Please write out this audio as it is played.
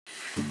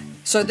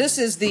So this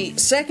is the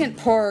second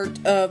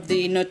part of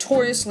the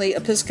Notoriously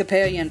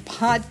Episcopalian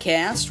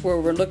podcast, where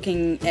we're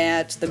looking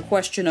at the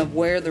question of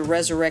where the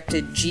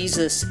resurrected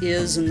Jesus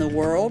is in the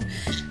world.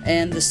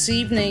 And this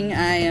evening,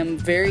 I am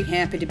very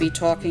happy to be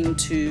talking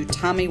to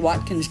Tommy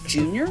Watkins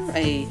Jr.,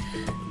 a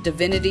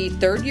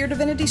third-year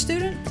divinity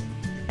student?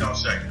 No,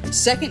 second.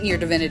 Second-year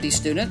divinity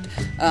student,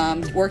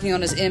 working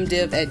on his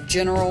MDiv at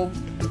General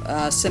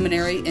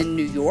Seminary in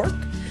New York.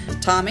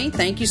 Tommy,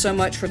 thank you so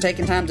much for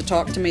taking time to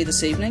talk to me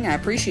this evening. I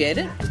appreciate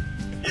it.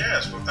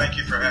 Yes, well, thank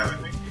you for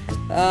having me.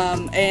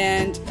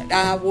 And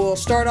I will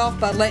start off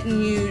by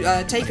letting you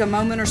take a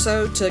moment or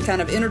so to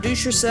kind of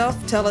introduce yourself,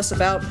 tell us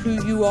about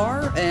who you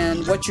are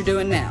and what you're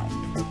doing now.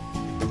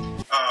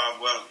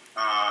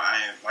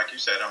 Like you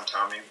said, I'm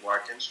Tommy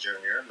Watkins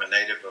Jr. I'm a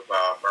native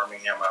of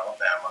Birmingham,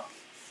 Alabama,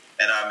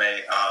 and I'm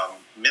a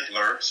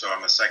Midler, so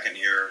I'm a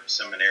second-year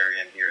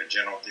seminarian here at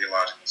General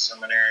Theological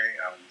Seminary.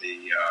 I'm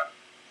the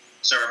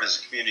serve as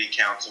community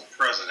council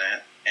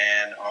president,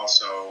 and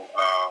also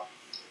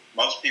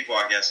most people,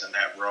 I guess, in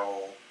that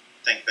role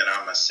think that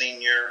I'm a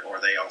senior, or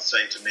they'll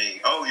say to me,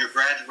 "Oh, you're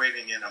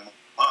graduating in a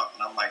month,"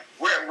 and I'm like,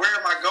 "Where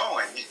am I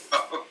going?"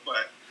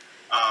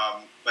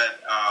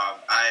 But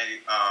I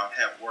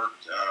have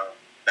worked.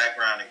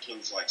 Background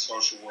includes like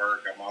social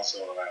work. I'm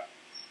also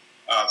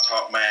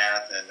taught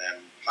math and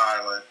then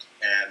pilot,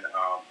 and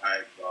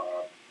I've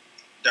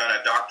done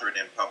a doctorate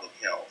in public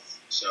health.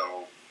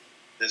 So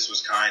this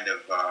was kind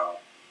of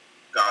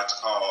God's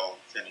call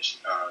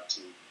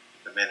to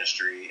the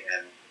ministry,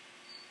 and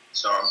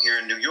so I'm here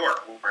in New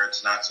York where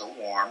it's not so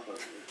warm, but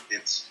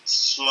it's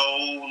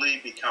slowly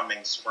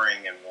becoming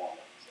spring and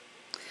warmer.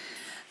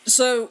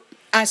 So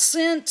I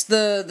sent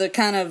the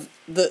kind of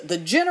the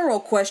general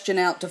question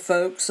out to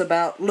folks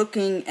about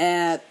looking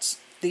at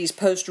these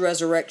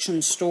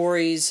post-resurrection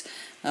stories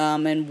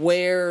and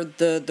where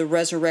the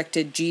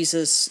resurrected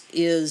Jesus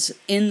is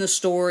in the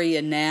story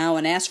and now,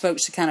 and ask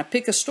folks to kind of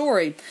pick a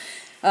story.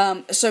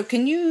 So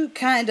can you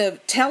kind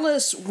of tell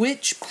us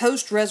which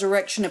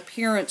post-resurrection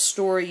appearance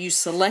story you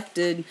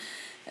selected,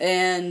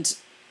 and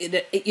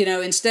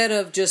instead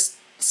of just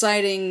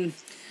citing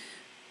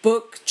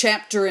book,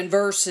 chapter, and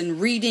verse and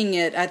reading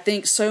it, I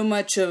think so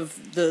much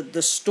of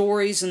the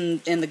stories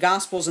and the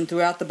Gospels and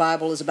throughout the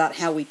Bible is about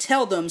how we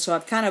tell them. So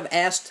I've kind of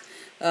asked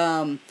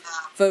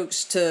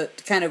folks to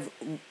kind of,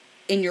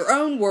 in your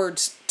own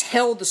words,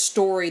 tell the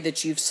story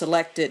that you've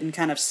selected and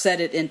kind of set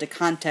it into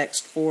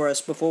context for us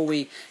before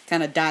we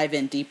kind of dive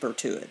in deeper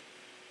to it.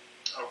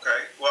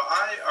 Okay. Well,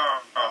 I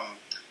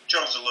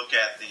chose to look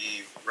at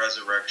the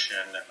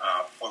resurrection,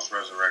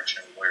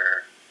 post-resurrection,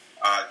 where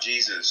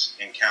Jesus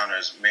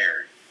encounters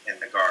Mary in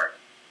the garden.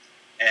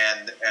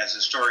 And as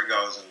the story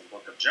goes in the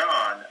book of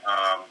John,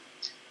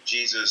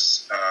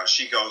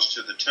 she goes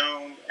to the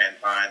tomb and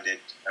finds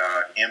it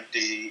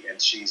empty,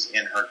 and she's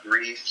in her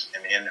grief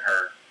and in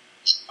her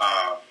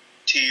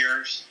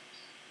tears,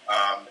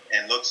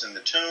 and looks in the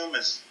tomb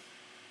at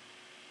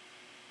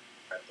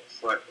the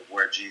foot of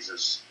where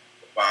Jesus'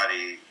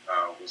 body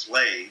was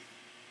laid,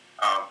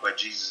 but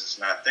Jesus is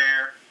not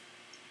there.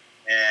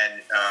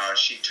 And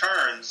she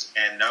turns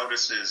and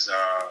notices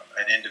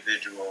an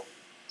individual.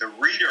 The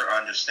reader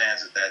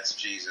understands that that's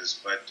Jesus,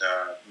 but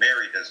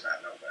Mary does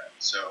not know that.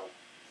 So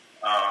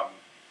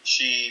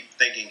she,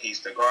 thinking he's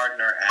the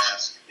gardener,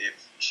 asks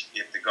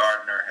if the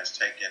gardener has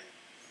taken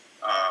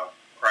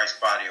Christ's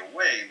body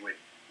away.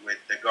 Would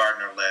the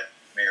gardener let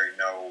Mary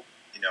know,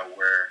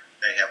 where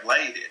they have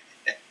laid it?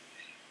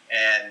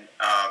 And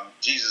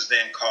Jesus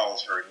then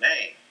calls her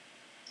name.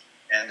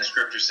 And the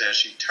scripture says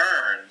she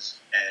turns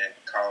and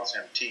calls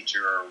him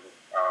teacher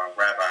or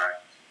rabbi.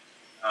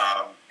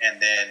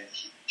 And then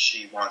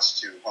she wants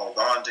to hold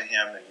on to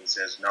him, and he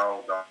says,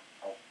 "No, don't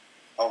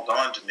hold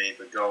on to me,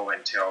 but go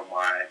and tell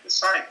my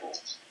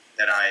disciples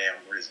that I am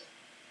risen."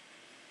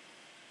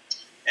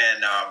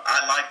 And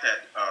I like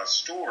that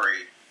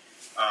story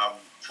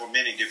for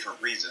many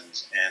different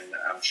reasons, and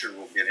I'm sure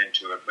we'll get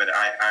into it. But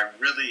I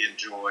really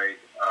enjoyed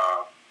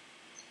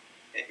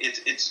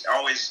It's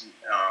always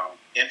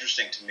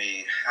interesting to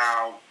me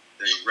how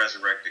the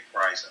resurrected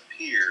Christ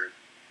appeared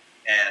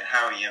and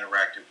how he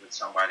interacted with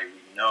somebody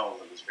we know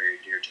that was very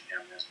dear to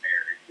him, as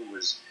Mary, who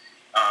was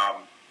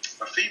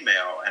a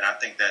female, and I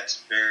think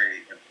that's very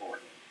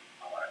important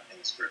in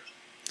the scripture.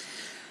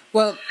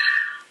 Well,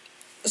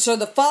 so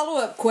the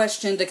follow-up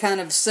question to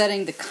kind of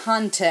setting the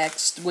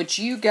context, which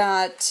you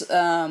got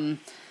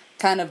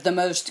kind of the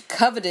most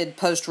coveted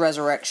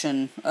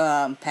post-resurrection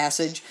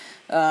passage.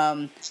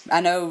 I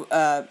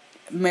know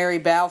Mary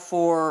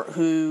Balfour,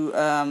 who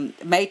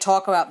may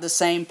talk about the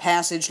same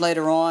passage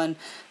later on.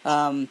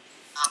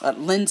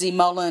 Lindsay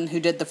Mullen, who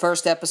did the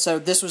first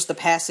episode, this was the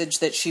passage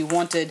that she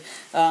wanted.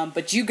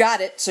 But you got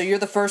it, so you're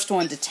the first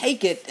one to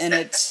take it, and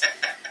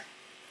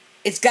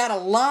it's got a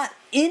lot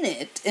in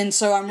it. And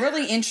so I'm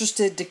really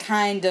interested to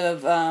kind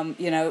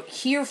of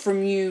hear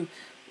from you.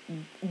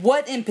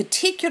 What in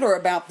particular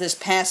about this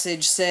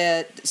passage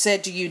said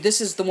to you, this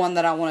is the one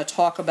that I want to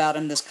talk about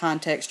in this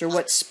context, or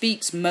what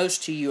speaks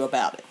most to you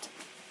about it?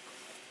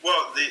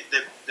 Well,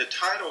 the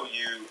title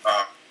you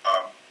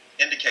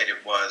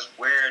indicated was,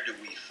 where do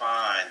we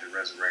find the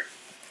resurrection?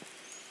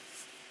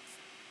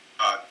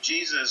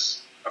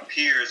 Jesus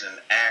appears and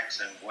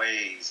acts in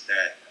ways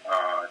that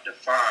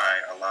defy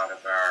a lot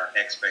of our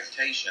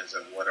expectations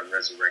of what a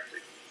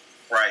resurrected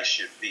Christ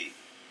should be.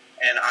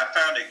 And I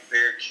found it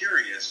very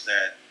curious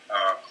that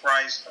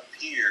Christ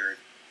appeared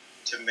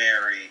to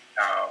Mary,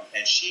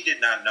 and she did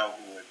not know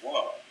who it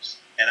was.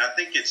 And I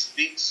think it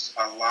speaks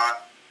a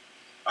lot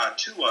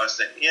to us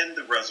that in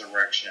the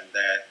resurrection,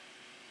 that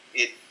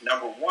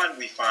number one,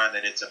 we find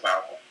that it's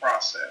about a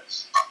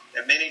process.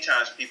 And many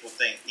times people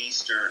think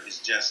Easter is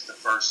just the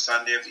first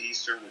Sunday of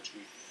Easter, which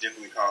we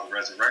typically call the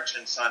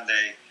Resurrection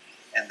Sunday,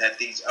 and that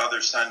these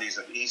other Sundays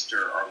of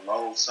Easter are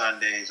low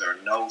Sundays or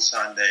no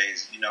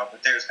Sundays,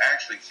 but there's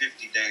actually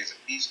 50 days of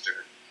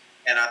Easter.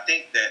 And I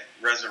think that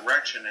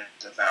resurrection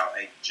is about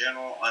a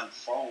general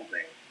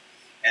unfolding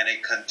and a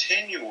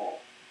continual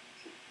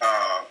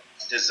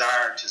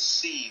desire to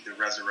see the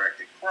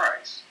resurrected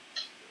Christ.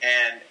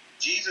 And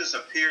Jesus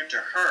appeared to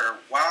her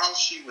while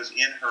she was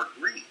in her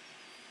grief,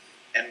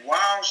 and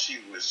while she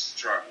was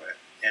struggling,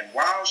 and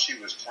while she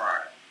was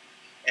crying.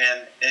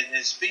 And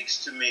it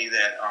speaks to me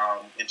that,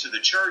 and to the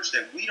church,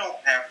 that we don't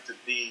have to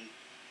be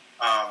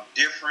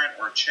different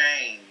or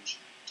change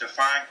to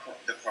find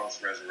the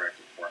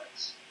post-resurrected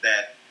Christ.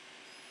 That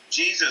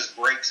Jesus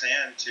breaks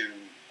into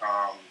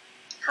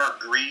her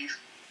grief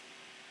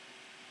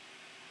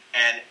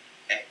and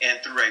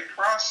through a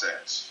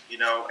process,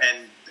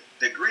 and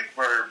the Greek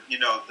verb,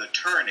 the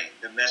turning,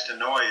 the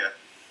metanoia,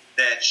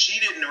 that she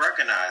didn't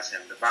recognize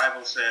him. The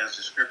Bible says,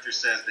 the scripture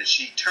says that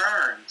she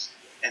turns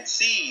and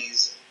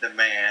sees the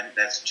man,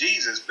 that's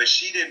Jesus, but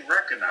she didn't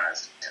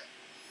recognize him.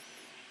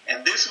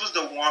 And this was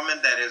the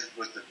woman that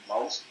was the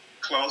most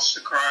close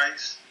to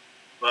Christ,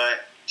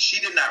 but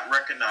she did not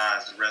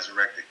recognize the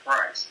resurrected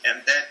Christ.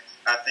 And that,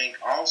 I think,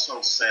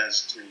 also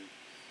says to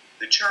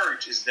the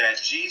church is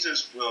that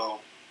Jesus will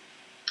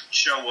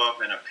show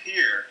up and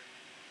appear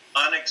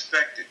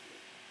unexpectedly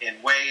in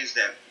ways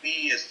that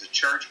we as the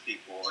church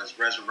people, as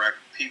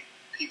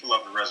people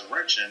of the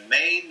resurrection,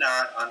 may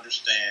not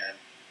understand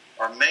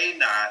or may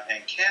not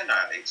and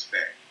cannot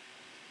expect.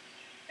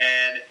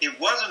 And it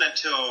wasn't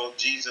until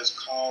Jesus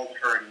called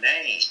her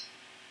name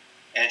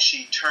and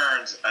she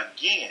turns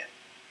again,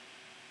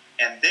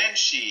 and then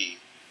she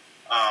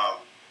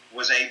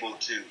was able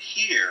to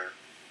hear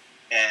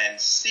and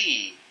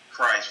see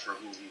Christ for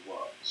who he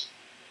was.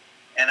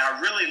 And I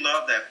really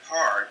love that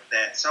part,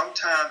 that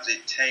sometimes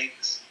it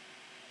takes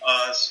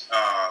us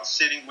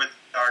sitting with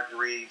our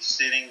grief,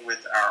 sitting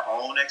with our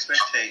own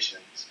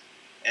expectations,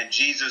 and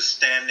Jesus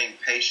standing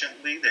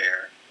patiently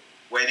there,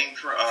 waiting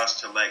for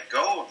us to let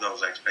go of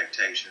those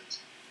expectations,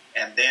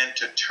 and then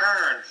to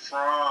turn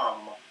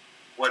from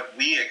what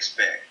we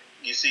expect.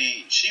 You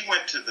see, she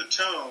went to the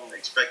tomb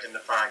expecting to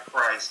find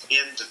Christ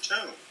in the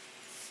tomb.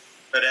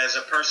 But as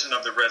a person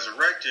of the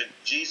resurrected,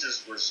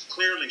 Jesus was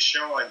clearly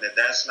showing that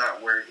that's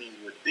not where he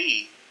would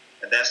be,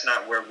 and that's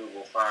not where we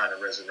will find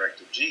a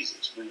resurrected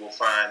Jesus. We will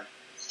find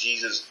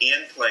Jesus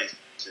in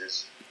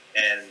places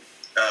and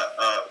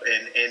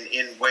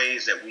in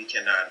ways that we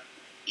cannot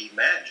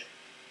imagine.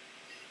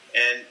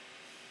 And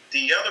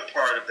the other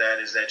part of that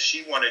is that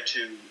she wanted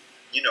to,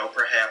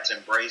 perhaps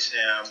embrace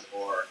him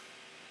or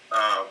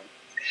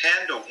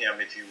handle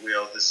him, if you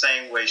will, the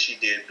same way she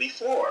did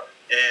before.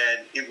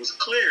 And it was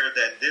clear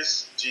that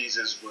this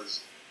Jesus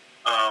was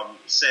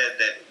said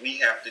that we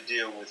have to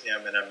deal with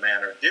him in a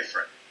manner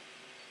different.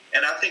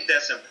 And I think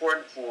that's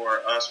important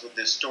for us with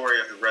this story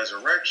of the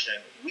resurrection.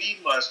 We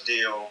must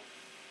deal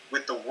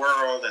with the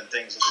world and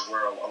things of the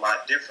world a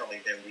lot differently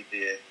than we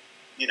did,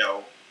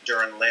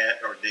 during Lent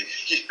or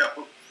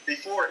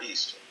before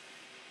Easter.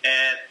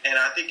 And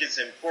I think it's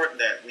important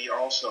that we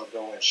also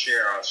go and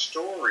share our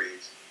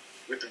stories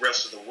with the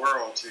rest of the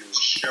world to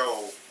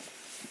show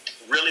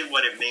really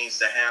what it means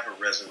to have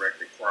a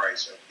resurrected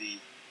Christ, or the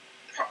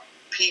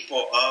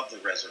people of the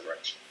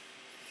resurrection.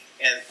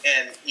 And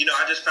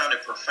I just found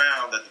it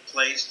profound that the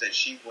place that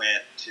she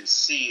went to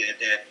see a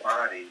dead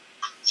body,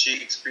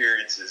 she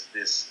experiences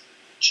this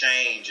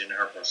change in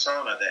her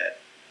persona, that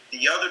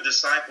the other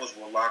disciples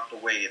were locked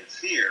away in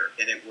fear,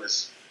 and it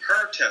was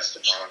her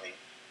testimony,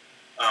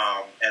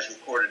 as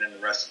recorded in the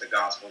rest of the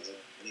Gospels,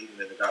 and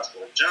even in the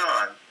Gospel of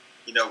John.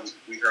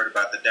 We heard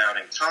about the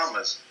doubting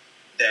Thomas,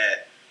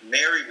 that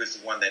Mary was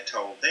the one that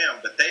told them,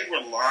 but they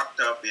were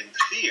locked up in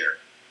fear.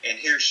 And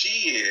here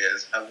she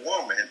is, a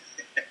woman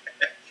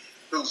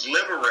who's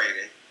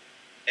liberated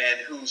and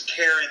who's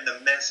carrying the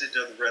message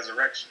of the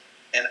resurrection.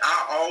 And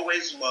I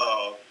always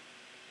love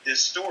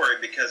this story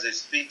because it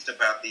speaks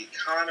about the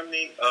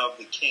economy of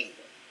the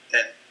kingdom,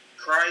 that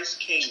Christ's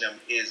kingdom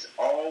is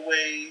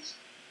always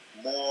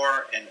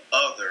more and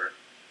other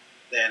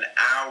than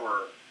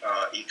our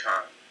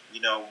economy.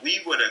 We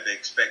would have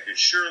expected,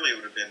 surely it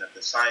would have been a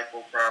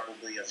disciple,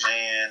 probably a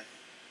man,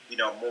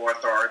 more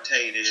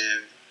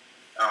authoritative,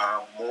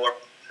 more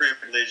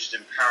privileged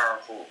and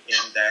powerful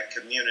in that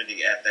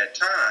community at that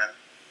time.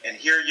 And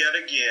here yet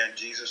again,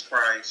 Jesus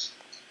Christ,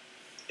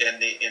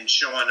 in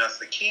showing us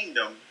the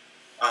kingdom,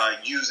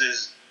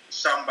 uses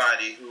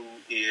somebody who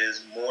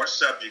is more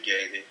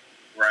subjugated,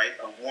 right,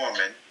 a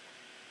woman,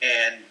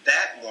 and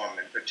that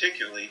woman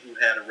particularly who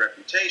had a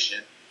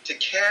reputation to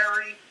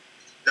carry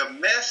the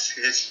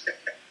message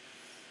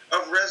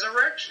of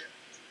resurrection.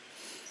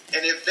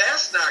 And if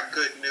that's not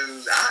good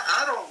news,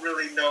 I don't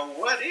really know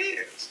what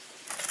is.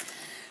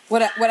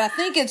 What I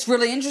think it's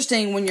really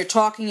interesting when you're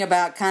talking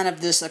about kind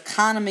of this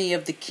economy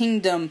of the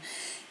kingdom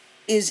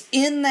is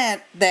in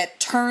that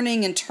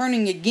turning and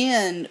turning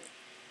again,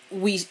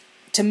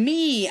 to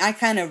me, I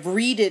kind of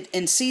read it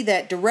and see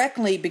that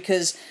directly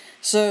because,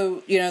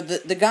 so,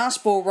 the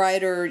gospel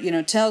writer,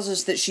 tells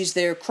us that she's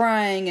there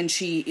crying and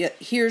she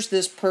hears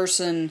this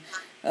person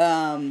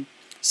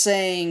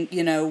saying,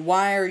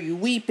 why are you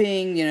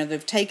weeping?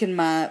 They've taken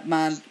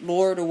my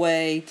Lord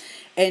away.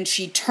 And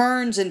she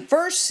turns and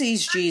first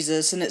sees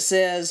Jesus, and it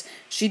says,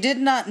 she did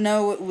not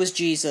know it was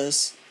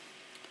Jesus.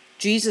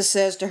 Jesus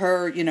says to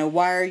her,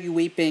 why are you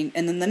weeping?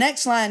 And then the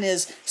next line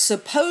is,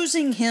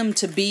 supposing him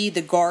to be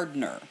the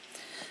gardener.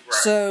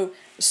 Right. So,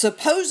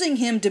 supposing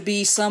him to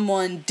be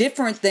someone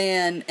different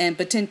than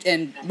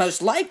and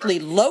most likely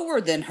lower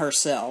than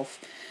herself,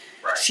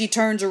 right. She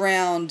turns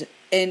around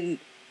and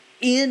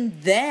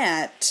in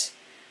that,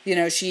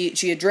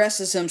 she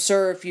addresses him,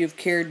 sir, if you've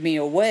carried me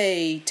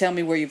away, tell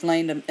me where you've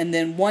laid him. And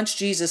then once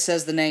Jesus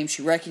says the name,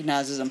 she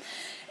recognizes him.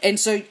 And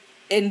so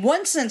in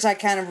one sense, I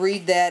kind of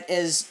read that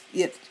as,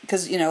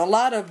 because, a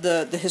lot of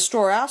the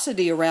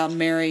historicity around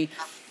Mary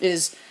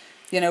is,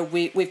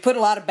 we put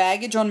a lot of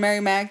baggage on Mary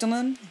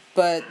Magdalene,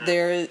 but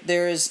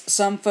there is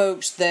some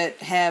folks that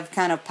have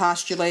kind of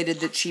postulated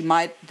that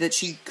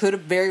she could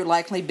have very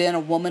likely been a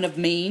woman of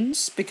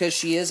means because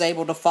she is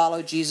able to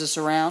follow Jesus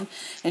around,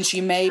 and she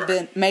may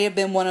have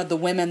been one of the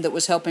women that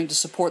was helping to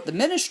support the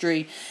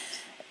ministry.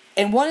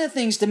 And one of the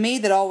things to me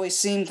that always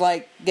seemed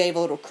like gave a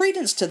little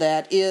credence to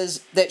that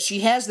is that she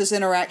has this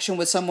interaction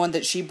with someone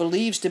that she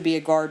believes to be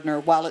a gardener.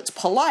 While it's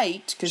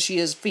polite because she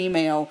is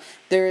female,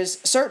 there is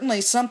certainly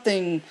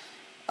something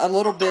a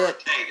little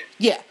bit,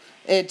 yeah.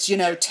 It's,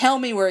 tell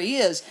me where he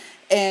is.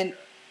 And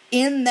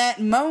in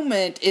that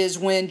moment is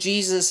when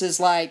Jesus is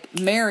like,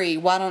 Mary,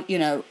 why don't,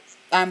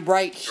 I'm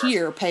right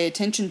here, pay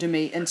attention to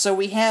me. And so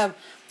we have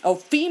a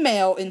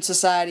female in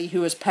society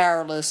who is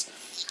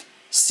powerless,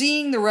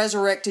 seeing the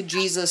resurrected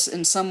Jesus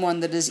in someone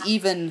that is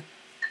even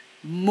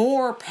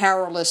more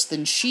powerless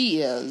than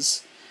she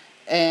is.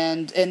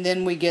 And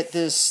then we get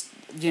this,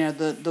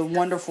 the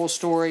wonderful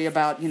story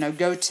about,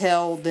 go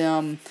tell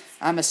them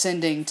I'm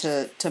ascending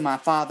to my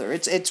Father.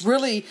 It's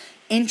really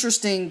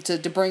interesting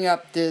to bring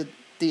up the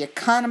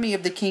economy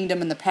of the kingdom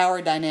and the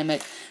power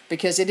dynamic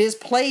because it is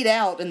played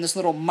out in this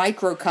little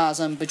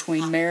microcosm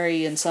between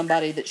Mary and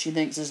somebody that she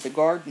thinks is the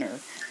gardener.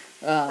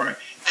 Right.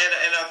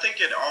 And I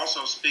think it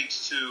also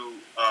speaks to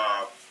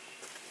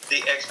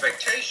the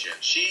expectation.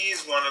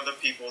 She's one of the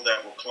people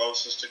that were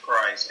closest to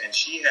Christ, and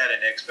she had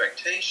an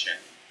expectation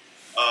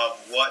of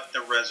what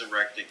the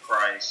resurrected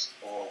Christ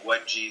or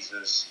what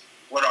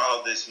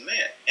all this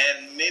meant.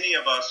 And many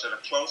of us that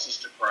are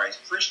closest to Christ,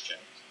 Christians,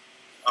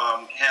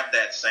 have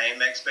that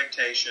same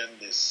expectation,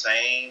 this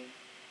same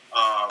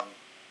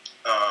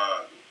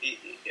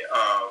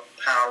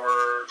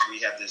power. We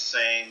have this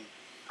same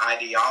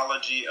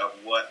ideology of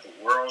what the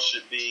world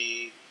should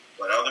be,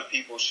 what other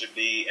people should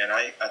be. And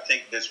I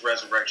think this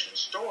resurrection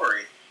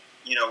story,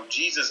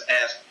 Jesus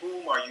asked,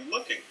 whom are you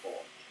looking for?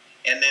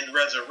 And then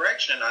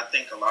resurrection, I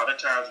think a lot of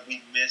times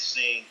we miss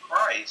seeing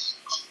Christ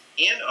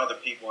in other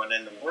people and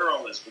in the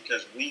world is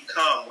because we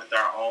come with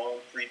our own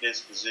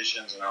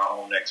predispositions and our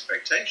own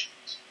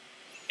expectations.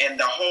 And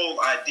the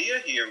whole idea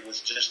here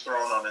was just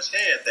thrown on his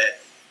head that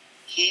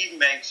he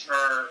makes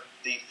her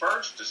the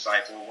first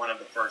disciple, one of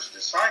the first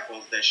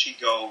disciples, that she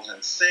goes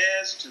and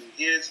says to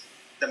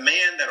the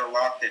man that are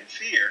locked in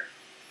fear,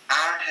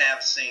 I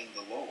have seen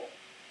the Lord.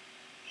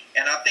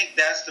 And I think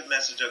that's the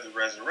message of the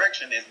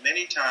resurrection is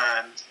many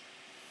times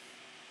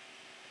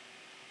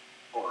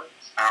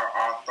our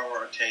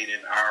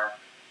authoritative, our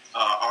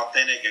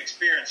authentic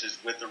experiences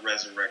with the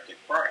resurrected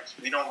Christ.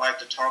 We don't like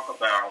to talk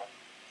about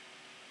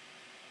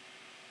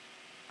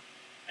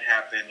what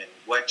happened and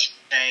what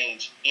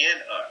changed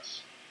in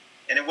us.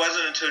 And it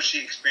wasn't until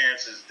she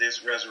experiences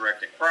this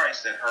resurrected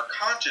Christ that her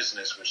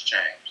consciousness was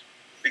changed.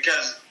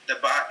 Because the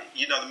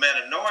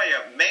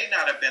metanoia may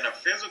not have been a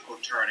physical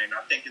turning.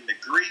 I think in the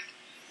Greek,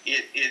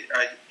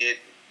 it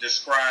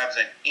describes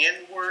an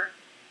inward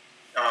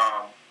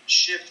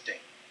shifting.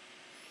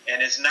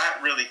 And it's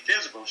not really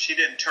physical. She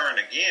didn't turn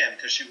again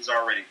because she was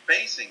already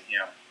facing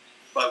him.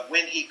 But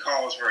when he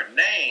calls her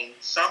name,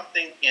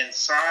 something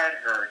inside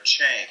her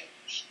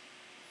changed.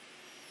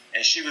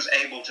 And she was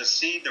able to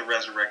see the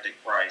resurrected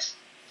Christ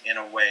in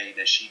a way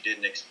that she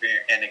didn't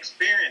experience, and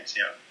experience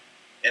him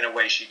in a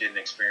way she didn't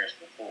experience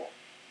before.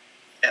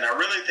 And I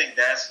really think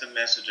that's the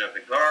message of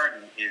the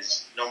garden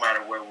is no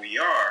matter where we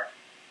are,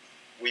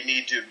 we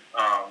need to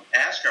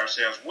ask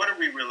ourselves, what are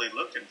we really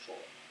looking for?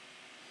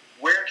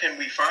 Where can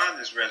we find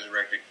this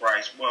resurrected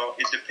Christ? Well,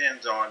 it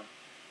depends on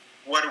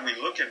what are we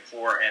looking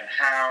for and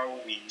how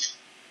we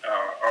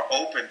are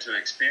open to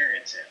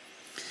experience him.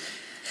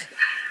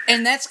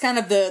 And that's kind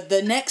of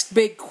the next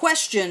big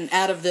question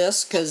out of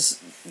this, because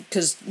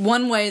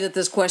one way that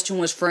this question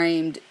was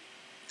framed,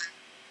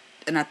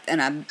 and I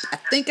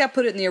think I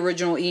put it in the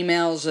original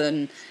emails,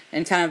 and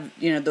kind of,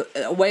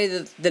 the way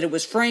that it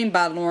was framed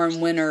by Lauren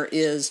Winter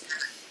is,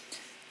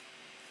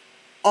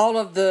 all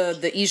of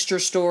the Easter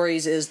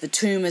stories is the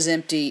tomb is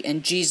empty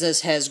and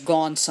Jesus has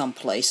gone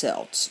someplace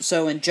else.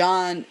 So in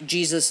John,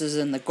 Jesus is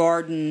in the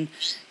garden,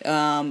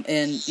 and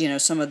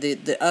some of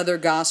the other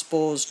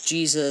Gospels,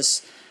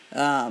 Jesus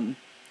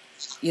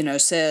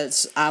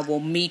says, I will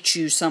meet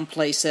you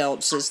someplace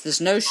else. It's this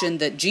notion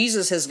that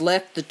Jesus has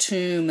left the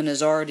tomb and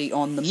is already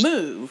on the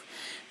move,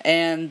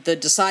 and the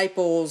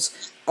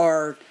disciples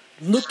are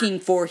looking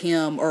for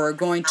him or are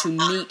going to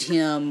meet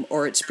him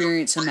or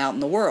experience him out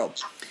in the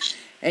world.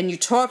 And you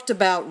talked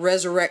about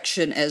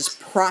resurrection as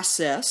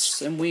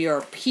process, and we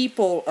are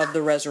people of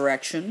the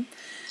resurrection.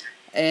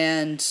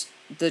 And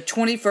the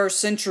 21st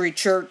century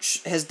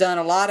church has done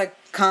a lot of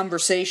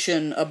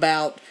conversation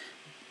about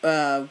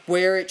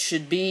where it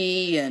should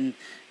be, and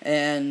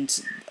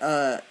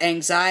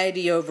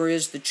anxiety over,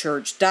 is the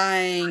church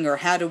dying, or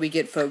how do we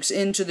get folks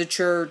into the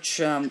church?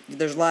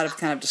 There's a lot of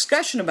kind of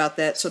discussion about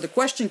that. So the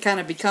question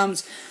kind of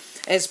becomes,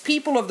 as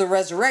people of the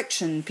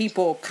resurrection,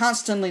 people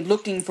constantly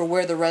looking for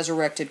where the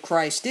resurrected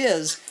Christ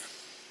is,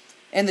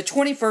 in the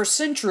 21st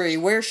century,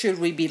 where should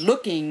we be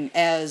looking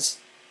as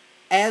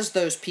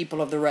those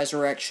people of the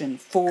resurrection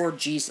for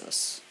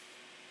Jesus?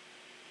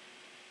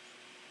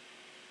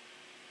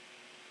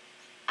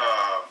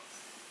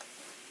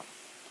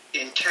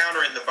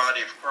 Encountering the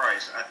body of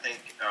Christ, I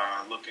think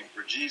looking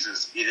for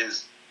Jesus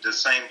is the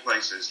same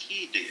place as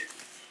he did.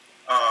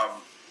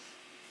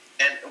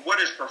 And what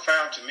is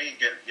profound to me,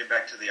 get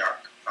back to the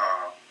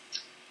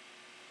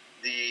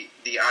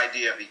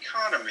idea of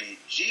economy,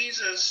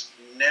 Jesus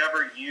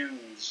never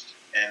used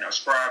and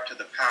ascribed to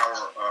the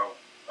power of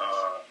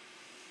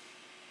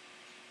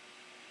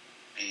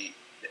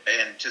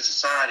and to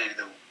society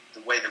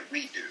the way that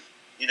we do.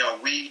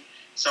 We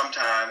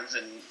sometimes,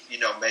 and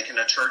making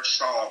a church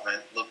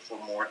solvent, look for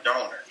more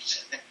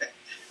donors,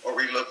 or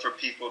we look for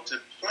people to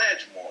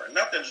pledge more.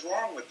 Nothing's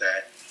wrong with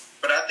that.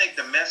 But I think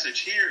the message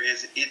here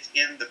is it's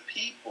in the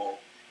people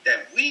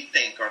that we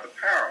think are the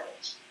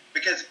powerless.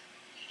 Because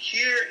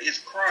here is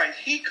Christ.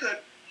 We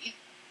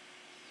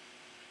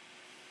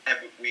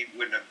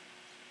wouldn't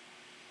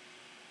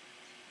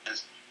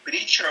have. But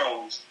he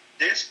chose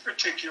this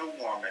particular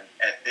woman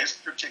at this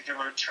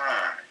particular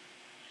time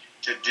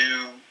to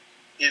do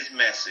his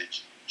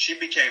message. She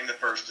became the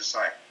first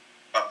disciple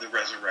of the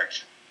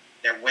resurrection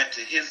that went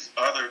to his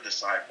other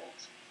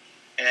disciples.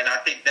 And I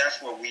think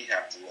that's what we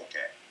have to look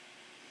at.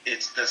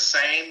 It's the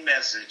same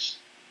message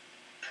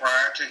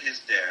prior to his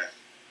death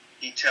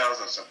he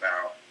tells us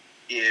about,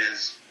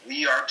 is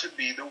we are to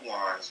be the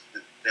ones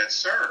that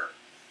serve.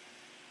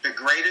 The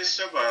greatest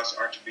of us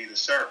are to be the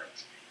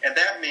servants. And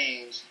that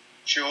means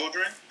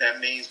children. That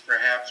means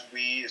perhaps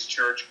we as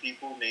church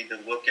people need to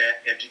look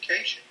at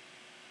education.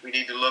 We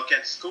need to look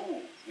at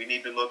schools. We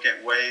need to look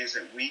at ways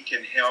that we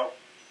can help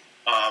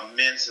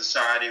mend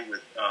society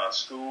with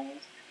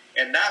schools,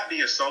 and not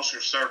be a social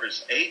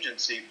service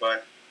agency,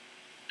 but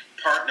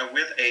partner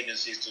with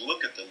agencies to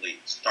look at the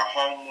least, the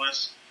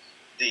homeless,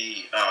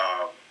 the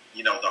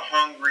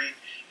hungry,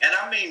 and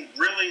I mean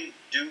really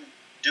do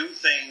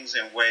things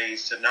in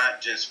ways to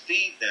not just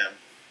feed them,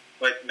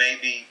 but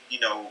maybe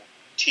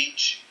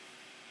teach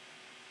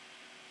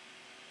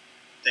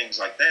things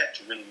like that,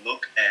 to really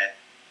look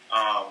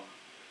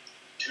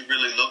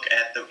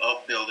at the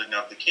upbuilding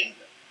of the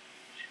kingdom.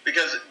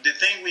 Because the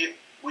thing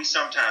we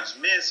sometimes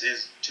miss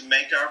is to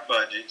make our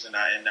budgets and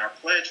our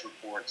pledge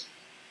reports.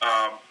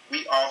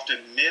 We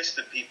often miss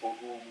the people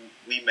who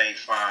we may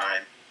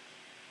find,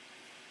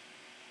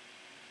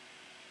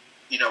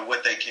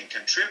 what they can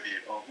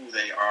contribute or who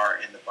they are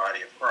in the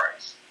body of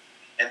Christ.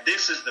 And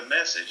this is the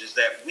message, is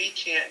that we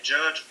can't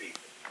judge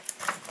people.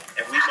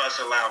 And we must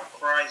allow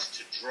Christ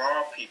to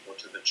draw people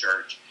to the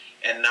church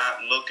and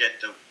not look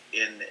at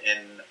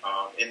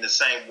in the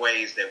same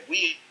ways that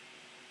we,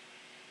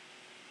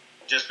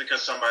 just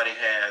because somebody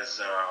has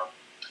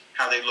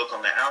how they look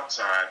on the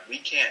outside, we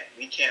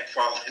can't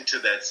fall into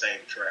that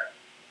same trap.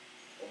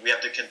 We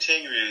have to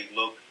continually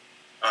look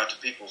to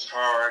people's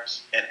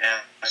hearts and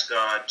ask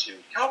God to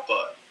help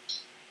us.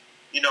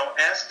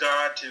 Ask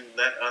God to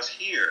let us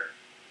hear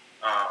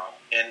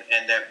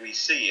and that we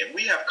see. And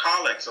we have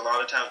colleagues, a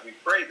lot of times we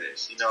pray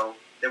this,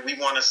 that we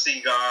want to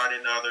see God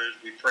in others.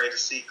 We pray to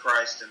see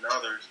Christ in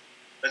others.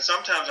 But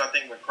sometimes I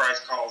think when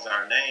Christ calls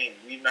our name,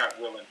 we're not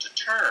willing to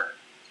turn,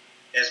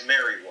 as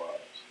Mary was.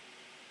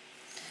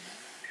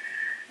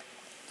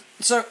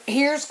 So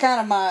here's kind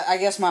of my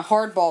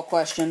hardball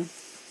question.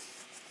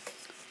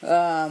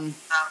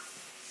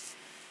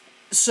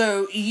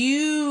 So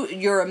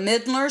you're a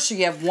middler, so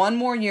you have one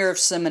more year of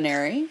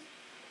seminary,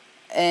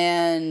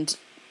 and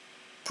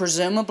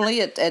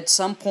presumably at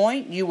some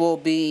point you will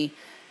be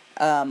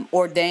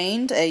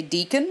ordained a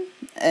deacon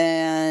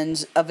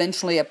and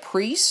eventually a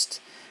priest,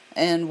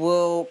 and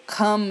will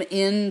come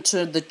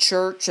into the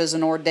church as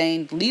an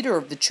ordained leader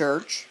of the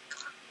church.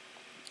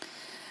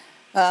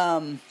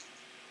 What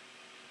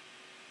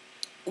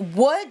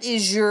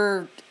is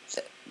your,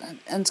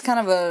 and it's kind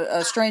of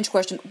a strange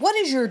question, what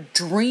is your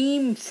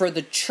dream for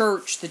the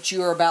church that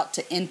you are about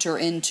to enter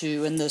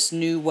into in this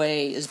new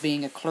way as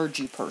being a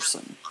clergy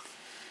person?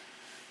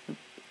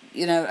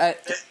 And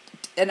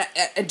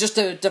just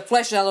to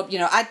flesh it out,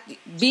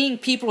 being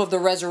people of the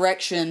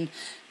resurrection,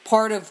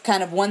 part of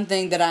kind of one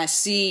thing that I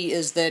see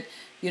is that,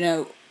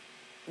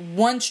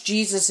 once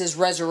Jesus is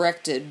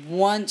resurrected,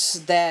 once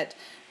that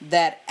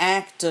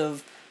act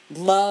of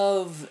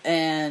love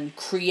and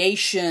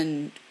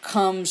creation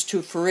comes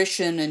to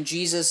fruition and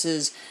Jesus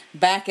is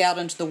back out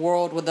into the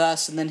world with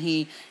us, and then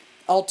he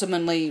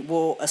ultimately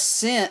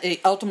ascends,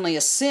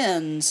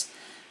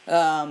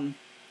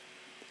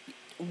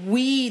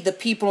 we, the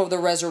people of the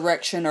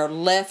resurrection, are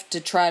left to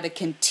try to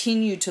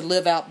continue to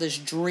live out this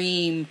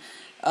dream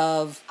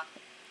of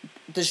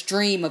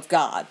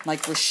God.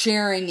 Like we're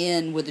sharing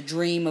in with the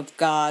dream of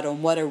God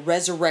on what a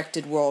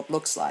resurrected world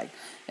looks like.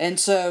 And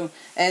so,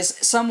 as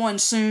someone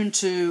soon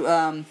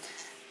to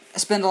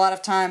spend a lot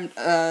of time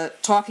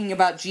talking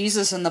about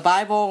Jesus and the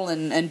Bible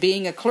and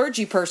being a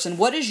clergy person,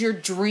 what is your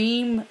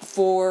dream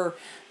for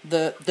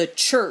the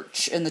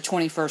church in the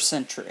 21st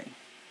century?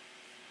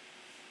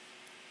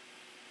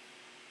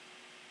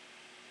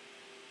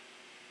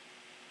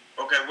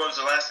 Okay, what was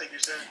the last thing you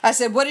said? I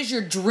said, what is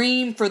your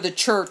dream for the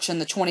church in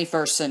the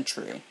 21st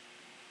century?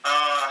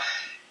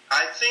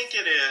 I think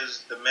it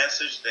is the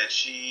message that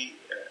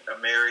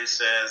Mary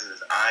says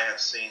is, I have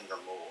seen the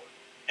Lord.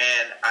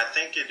 And I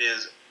think it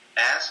is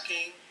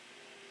asking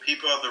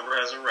people of the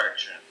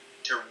resurrection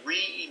to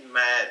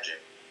reimagine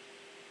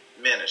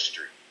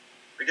ministry.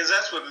 Because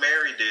that's what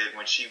Mary did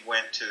when she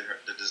went to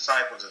the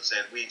disciples and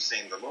said, we've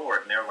seen the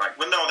Lord. And they're like,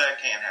 well, no, that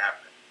can't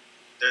happen.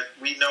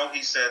 We know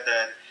he said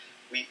that.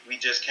 We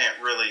just can't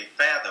really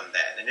fathom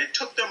that. And it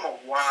took them a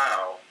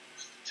while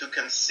to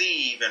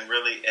conceive and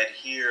really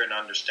adhere and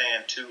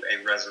understand to a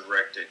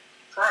resurrected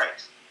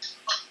Christ.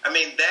 I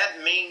mean,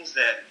 that means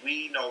that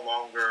we no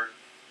longer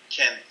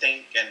can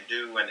think and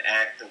do and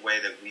act the way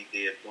that we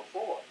did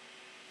before.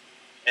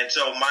 And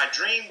so my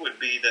dream would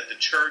be that the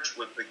church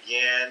would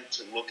begin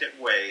to look at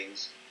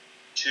ways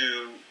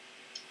to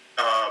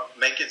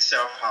make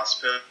itself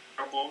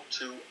hospitable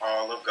to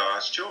all of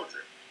God's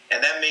children.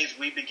 And that means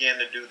we begin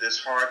to do this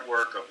hard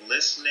work of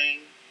listening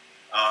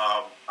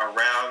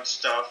around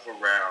stuff,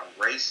 around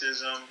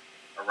racism,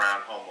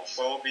 around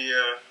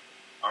homophobia,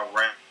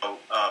 around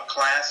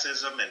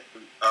classism, and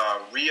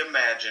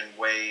reimagine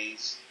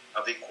ways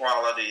of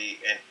equality,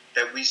 and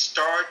that we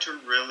start to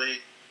really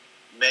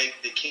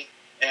make the kingdom,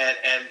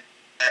 and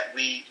that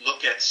we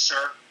look at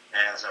service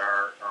as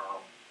our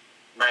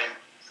main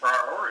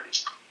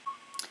priority.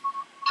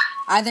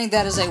 I think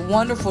that is a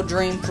wonderful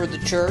dream for the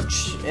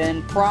church,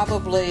 and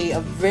probably a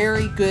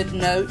very good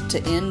note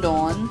to end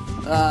on.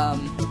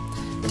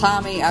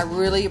 Tommy, I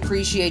really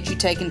appreciate you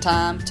taking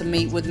time to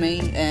meet with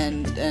me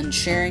and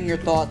sharing your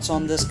thoughts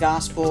on this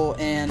gospel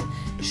and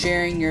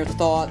sharing your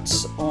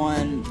thoughts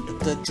on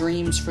the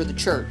dreams for the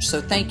church.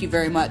 So thank you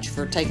very much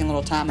for taking a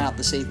little time out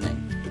this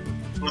evening.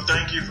 Well,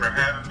 thank you for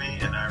having me,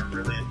 and I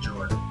really enjoyed